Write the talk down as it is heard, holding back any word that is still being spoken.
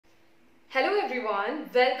Hello everyone,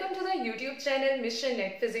 welcome to the YouTube channel Mission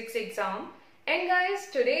Net Physics Exam. And guys,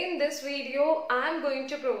 today in this video, I am going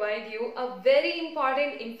to provide you a very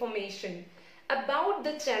important information about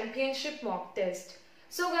the championship mock test.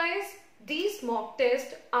 So guys, these mock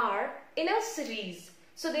tests are in a series.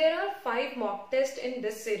 So there are 5 mock tests in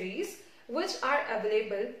this series which are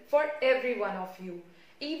available for every one of you.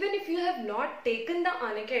 Even if you have not taken the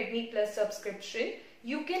Unacademy Plus subscription,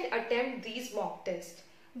 you can attempt these mock tests.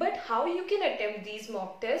 But how you can attempt these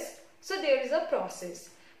mock tests? So there is a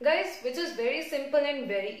process, guys, which is very simple and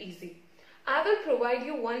very easy. I will provide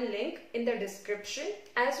you one link in the description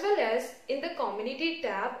as well as in the community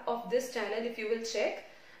tab of this channel. If you will check,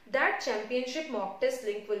 that championship mock test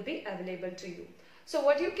link will be available to you. So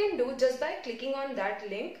what you can do, just by clicking on that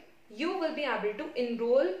link, you will be able to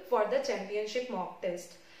enroll for the championship mock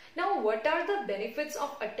test. Now, what are the benefits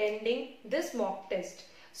of attending this mock test?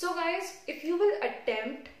 So guys, if you will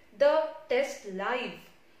attempt the test live,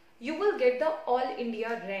 you will get the All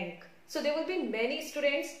India rank. So there will be many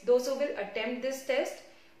students, those who will attempt this test.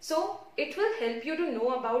 So it will help you to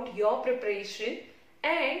know about your preparation,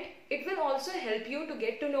 and it will also help you to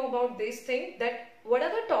get to know about this thing, that what are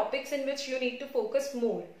the topics in which you need to focus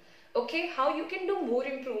more. Okay, how you can do more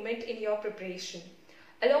improvement in your preparation.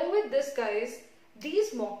 Along with this guys,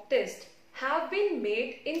 these mock tests have been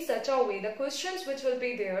made in such a way, the questions which will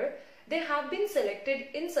be there, they have been selected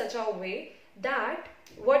in such a way that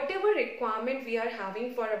whatever requirement we are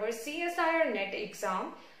having for our CSIR net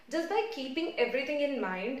exam, just by keeping everything in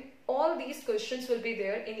mind, all these questions will be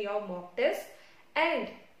there in your mock test, and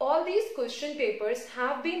all these question papers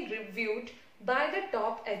have been reviewed by the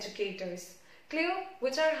top educators, clear,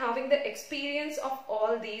 which are having the experience of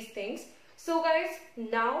all these things. So guys,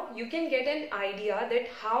 now you can get an idea that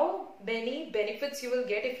how many benefits you will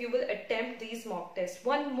get if you will attempt these mock tests.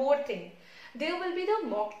 One more thing, there will be the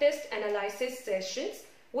mock test analysis sessions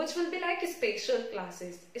which will be like special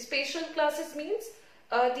classes. Special classes means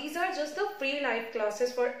these are just the free live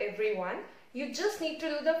classes for everyone. You just need to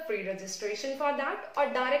do the free registration for that, or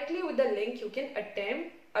directly with the link you can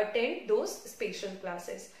attend those special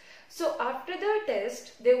classes. So after the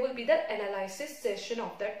test, there will be the analysis session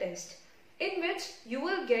of the test, in which you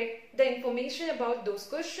will get the information about those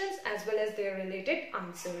questions as well as their related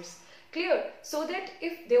answers. Clear? So that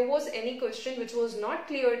if there was any question which was not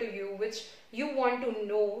clear to you, which you want to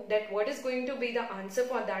know that what is going to be the answer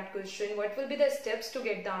for that question, what will be the steps to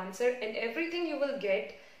get the answer, and everything you will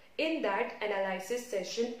get in that analysis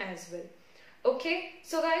session as well. Okay,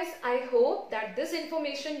 so guys, I hope that this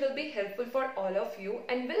information will be helpful for all of you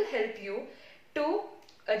and will help you to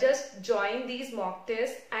just join these mock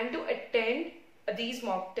tests and to attend these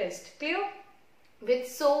mock tests. Clear? With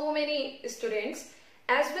so many students,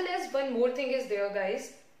 as well as one more thing is there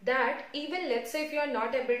guys, that even let's say if you are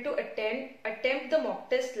not able to attempt the mock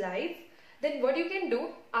test live, then what you can do,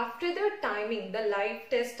 after the timing, the live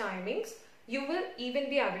test timings, you will even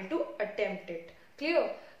be able to attempt it.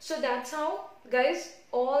 Clear? So that's how guys,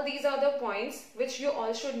 all these are the points which you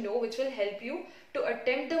all should know, which will help you to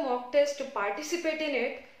attempt the mock test, to participate in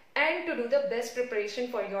it, and to do the best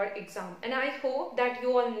preparation for your exam. And I hope that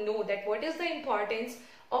you all know that what is the importance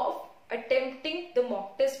of attempting the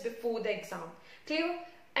mock test before the exam. Clear?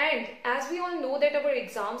 And as we all know that our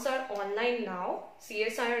exams are online now,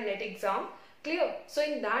 CSIR net exam. Clear? So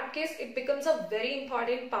in that case, it becomes a very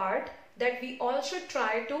important part that we all should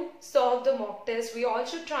try to solve the mock test. We all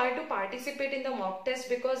should try to participate in the mock test,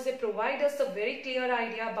 because they provide us a very clear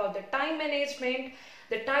idea about the time management,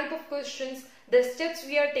 the type of questions, the steps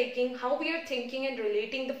we are taking, how we are thinking and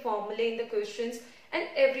relating the formula in the questions, and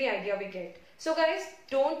every idea we get. So guys,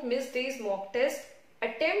 don't miss these mock tests.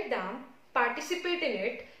 Attempt them, participate in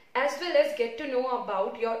it, as well as get to know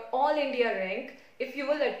about your All India rank if you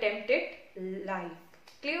will attempt it live.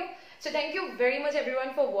 Clear? So thank you very much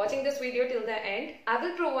everyone for watching this video till the end. I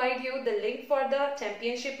will provide you the link for the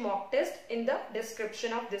championship mock test in the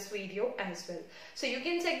description of this video as well. So you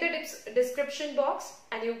can check the description box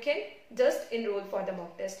and you can just enroll for the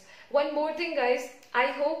mock test. One more thing guys, I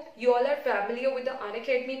hope you all are familiar with the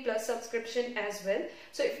Unacademy Plus subscription as well.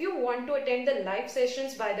 So if you want to attend the live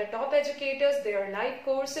sessions by the top educators, their live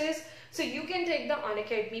courses, so you can take the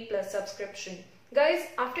Unacademy Plus subscription. Guys,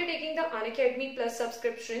 after taking the Unacademy Plus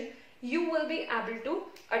subscription, you will be able to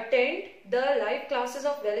attend the live classes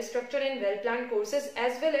of well-structured and well-planned courses,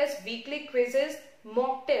 as well as weekly quizzes,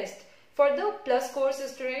 mock tests. For the Plus course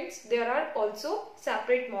students, there are also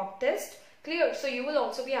separate mock tests. Clear? So you will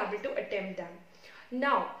also be able to attempt them.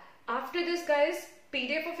 Now, after this guys,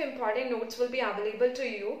 PDF of important notes will be available to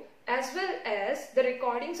you, as well as the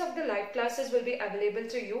recordings of the live classes will be available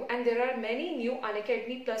to you, and there are many new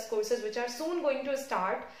Unacademy Plus courses which are soon going to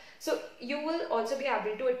start. So you will also be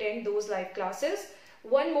able to attend those live classes.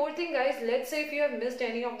 One more thing guys, let's say if you have missed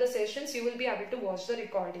any of the sessions, you will be able to watch the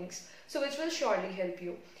recordings, so which will surely help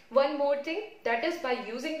you. One more thing, that is by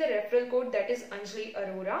using the referral code, that is Anjali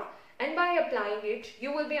Arora, and by applying it,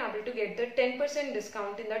 you will be able to get the 10%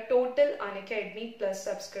 discount in the total Unacademy Plus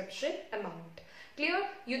subscription amount. Clear?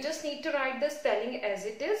 You just need to write the spelling as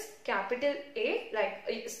it is, capital A,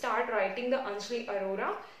 like start writing the Anjali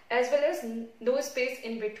Arora, as well as no space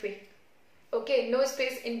in between. Okay, no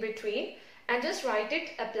space in between, and just write it,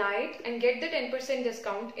 apply it, and get the 10%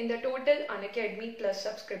 discount in the total Unacademy Plus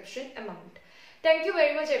subscription amount. Thank you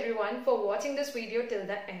very much everyone for watching this video till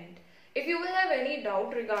the end. If you will have any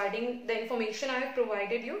doubt regarding the information I have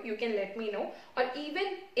provided you, you can let me know, or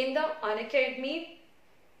even in the Unacademy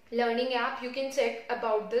learning app, you can check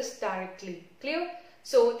about this directly. Clear?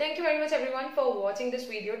 So thank you very much everyone for watching this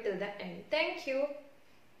video till the end. Thank you.